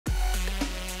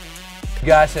You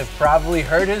guys have probably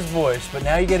heard his voice, but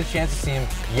now you get a chance to see him.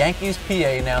 Yankees PA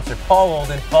announcer Paul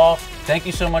Olden. Paul, thank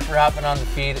you so much for hopping on the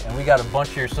feed, and we got a bunch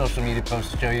of your social media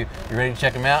posts to show you. You ready to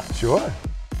check them out? Sure.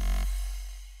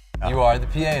 You are the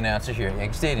PA announcer here at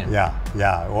Yankee Stadium. Yeah.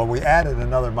 Well, we added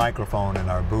another microphone in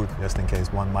our booth just in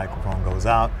case one microphone goes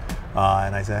out.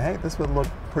 And I said, hey, this would look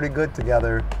pretty good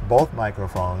together, both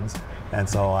microphones. And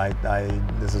so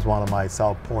this is one of my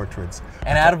self-portraits.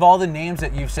 And out of all the names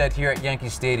that you've said here at Yankee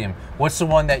Stadium, what's the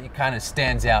one that kind of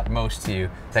stands out most to you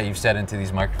that you've said into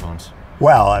these microphones?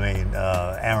 Well, I mean,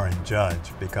 Aaron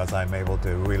Judge, because I'm able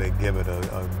to really give it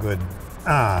a good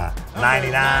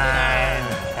 99,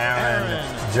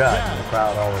 Aaron Judge. And the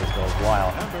crowd always goes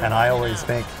wild. And I always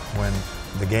think when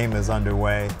the game is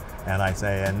underway, and I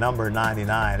say, and number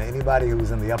 99, anybody who's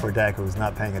in the upper deck who's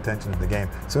not paying attention to the game,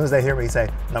 as soon as they hear me say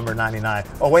number 99,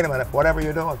 oh, wait a minute, whatever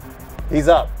you're doing, he's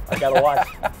up. I gotta watch.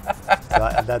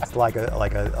 So that's like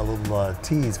a little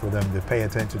tease for them to pay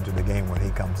attention to the game when he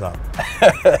comes up.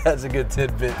 That's a good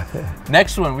tidbit.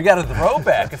 Next one, we got a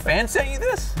throwback. A fan sent you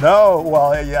this? No,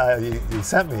 well, yeah, he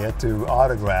sent me it to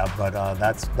autograph, but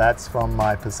that's from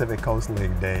my Pacific Coast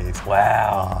League days.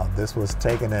 Wow. This was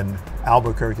taken in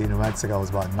Albuquerque, New Mexico. It was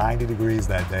about 90 degrees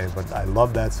that day, but I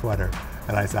love that sweater,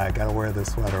 and I said, I gotta wear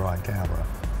this sweater on camera.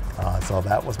 So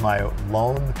that was my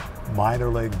lone minor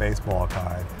league baseball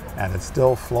card, and it's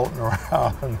still floating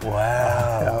around.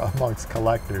 Wow. Amongst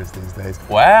collectors these days.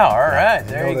 Wow, all right,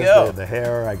 there you go. The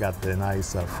hair, I got the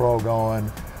nice fro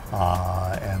going,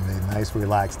 and the nice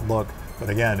relaxed look. But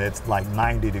again, it's like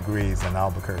 90 degrees in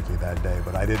Albuquerque that day,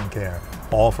 but I didn't care.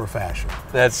 All for fashion.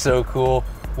 That's so cool.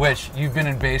 Wish, you've been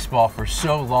in baseball for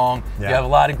so long. Yeah. You have a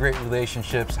lot of great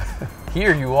relationships.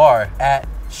 Here you are at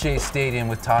Shea Stadium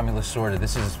with Tommy Lasorda.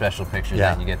 This is a special picture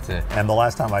that you get to. And the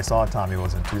last time I saw Tommy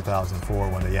was in 2004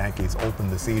 when the Yankees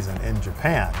opened the season in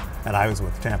Japan, and I was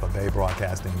with Tampa Bay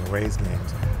broadcasting the Rays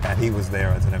games, and he was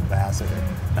there as an ambassador.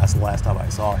 That's the last time I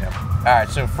saw him. All right,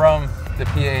 so from the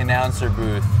PA announcer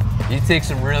booth, you take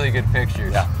some really good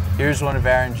pictures. Yeah. Here's one of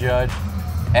Aaron Judge,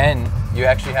 and you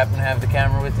actually happen to have the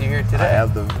camera with you here today. I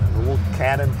have the little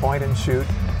Canon point and shoot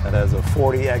that has a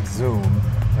 40x zoom.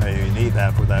 You need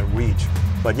that for that reach.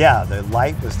 But yeah, the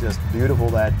light was just beautiful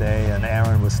that day, and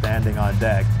Aaron was standing on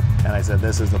deck, and I said,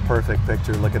 this is the perfect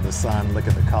picture. Look at the sun, look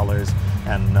at the colors,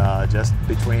 and just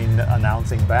between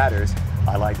announcing batters,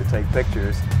 I like to take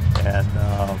pictures. And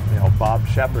you know, Bob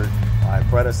Shepard, my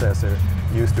predecessor,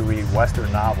 used to read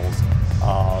Western novels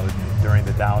during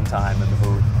the downtime in the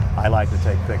booth. I like to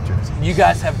take pictures. You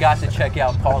guys have got to check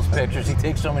out Paul's pictures. He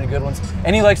takes so many good ones,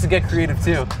 and he likes to get creative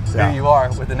too. Yeah. Here you are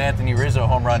with an Anthony Rizzo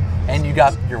home run, and you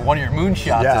got one of your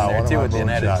moonshots in there too at the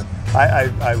end.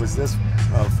 I was just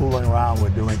fooling around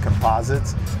with doing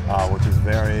composites, which is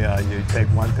very, you take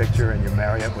one picture and you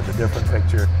marry it with a different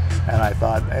picture. And I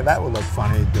thought, hey, that would look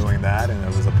funny doing that. And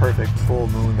it was a perfect full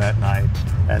moon that night.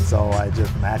 And so I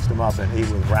just matched him up, and he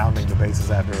was rounding the bases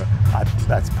after,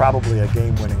 that's probably a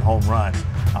game-winning home run.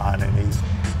 And he's,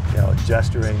 you know,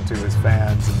 gesturing to his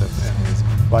fans and his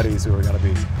buddies who are going to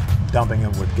be dumping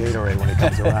him with Gatorade when he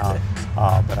comes around.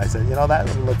 But I said, you know, that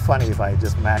would look funny if I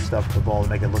just matched up the ball to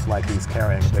make it look like he's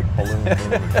carrying a big balloon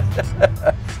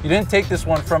moon. You didn't take this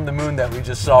one from the moon that we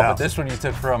just saw, No. but this one you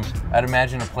took from, I'd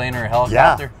imagine, a plane or a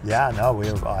helicopter? Yeah, no,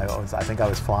 I think I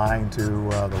was flying to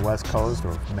the West Coast,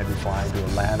 or maybe flying to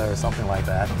Atlanta or something like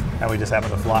that, and we just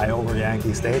happened to fly over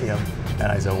Yankee Stadium, and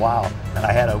I said, wow. And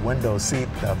I had a window seat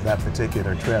of that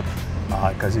particular trip,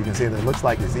 because you can see that it looks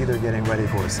like it's either getting ready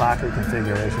for a soccer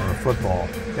configuration or football.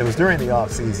 It was during the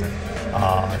off season,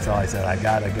 so I said, I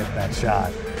gotta get that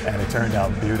shot, and it turned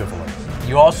out beautifully.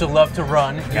 You also love to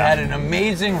run. You had an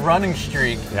amazing running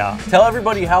streak. Yeah. Tell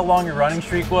everybody how long your running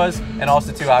streak was, and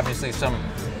also too, obviously, some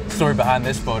story behind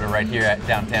this photo right here at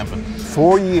down Tampa.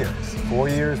 4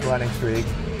 years running streak,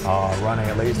 running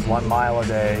at least 1 mile a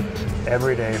day,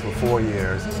 every day for 4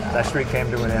 years. That streak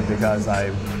came to an end because I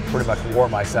pretty much wore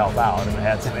myself out and I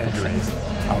had some injuries.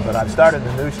 But I've started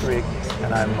a new streak,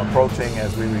 and I'm approaching,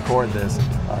 as we record this,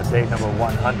 day number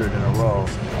 100 in a row,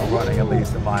 running at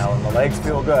least a mile. And the legs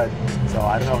feel good, so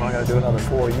I don't know if I'm going to do another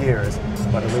 4 years,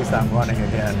 but at least I'm running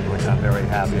again, which I'm very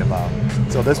happy about.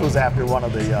 So this was after one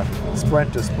of the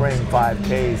Sprint to Spring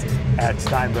 5Ks at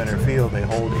Steinbrenner Field. They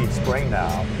hold each spring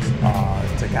now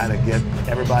to kind of get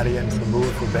everybody into the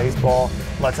mood for baseball.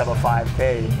 Let's have a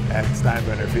 5K at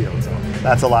Steinbrenner Field. So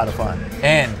that's a lot of fun.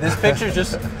 And this picture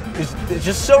it's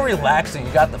just so relaxing.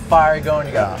 You got the fire going,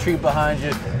 you got the tree behind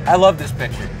you. I love this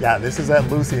picture. Yeah, this is at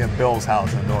Lucy and Bill's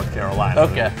house in North Carolina.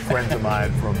 Okay. Friends of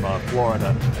mine from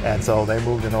Florida, and so they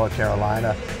moved to North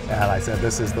Carolina, and I said,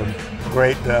 this is the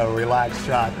great relaxed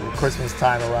shot, Christmas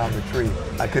time around the tree.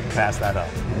 I couldn't pass that up.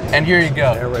 And here you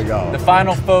go. There we go. The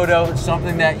final photo is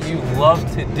something that you love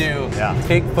to do. Yeah.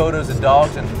 Take photos of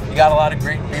dogs, and you got a lot of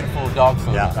great, beautiful dog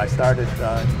photos. Yeah, I started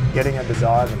getting into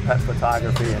dog and pet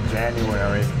photography in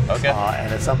January. Okay.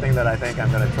 And it's something that I think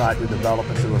I'm going to try to develop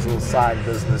into a little side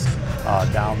business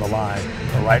down the line.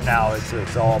 But right now,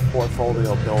 it's all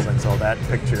portfolio building, so that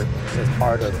picture is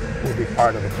will be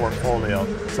part of the portfolio,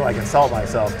 so I can sell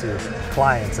myself to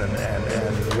clients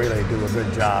and really do a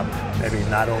good job, maybe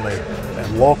not only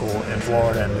local in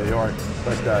Florida and New York,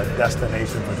 but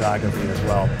destination photography as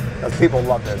well. Because people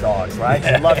love their dogs, right?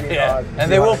 Yeah, You love your dog.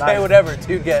 And they will pay whatever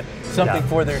to get something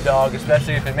for their dog,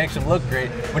 especially if it makes them look great,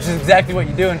 which is exactly what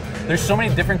you do. And there's so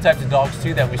many different types of dogs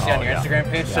too that we see on your Instagram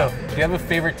page. So do you have a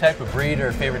favorite type of breed or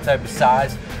a favorite type of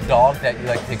size dog that you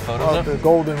like to take photos of? The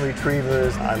golden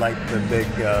retrievers. I like the big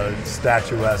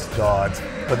statuesque dogs.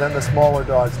 But then the smaller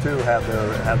dogs too have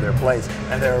their place,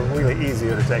 and they're really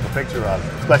easier to take a picture of,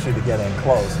 especially to get in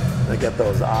close, to get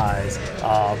those eyes.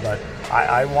 But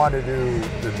I want to do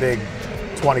the big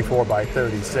 24 by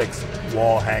 36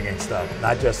 wall hanging stuff,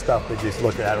 not just stuff that you just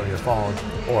look at on your phone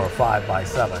or a 5 by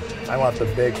 7. I want the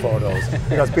big photos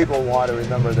because people want to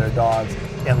remember their dogs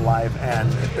in life, and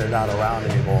if they're not around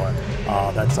anymore,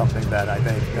 that's something that I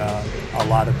think a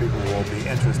lot of people will be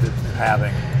interested in,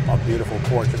 having a beautiful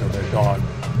portrait of their dog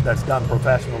that's done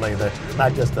professionally, that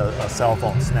not just a cell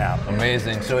phone snap.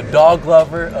 Amazing. So a dog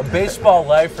lover, a baseball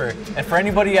lifer, and for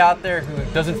anybody out there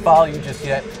who doesn't follow you just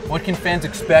yet, what can fans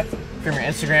expect from your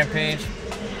Instagram page,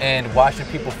 and why should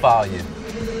people follow you?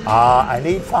 I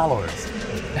need followers.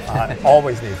 I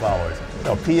always need followers.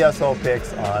 So PSO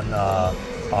pics on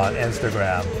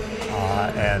Instagram,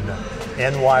 and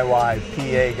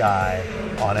NYYPA guy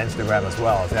on Instagram as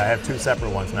well. I have 2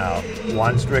 separate ones now.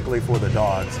 One strictly for the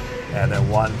dogs, and then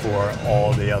one for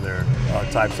all the other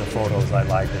types of photos I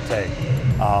like to take.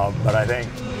 But I think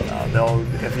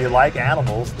if you like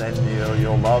animals, then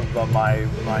you'll love my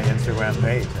Instagram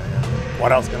page.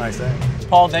 What else can I say?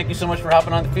 Paul, thank you so much for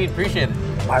hopping on the feed. Appreciate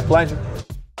it. My pleasure.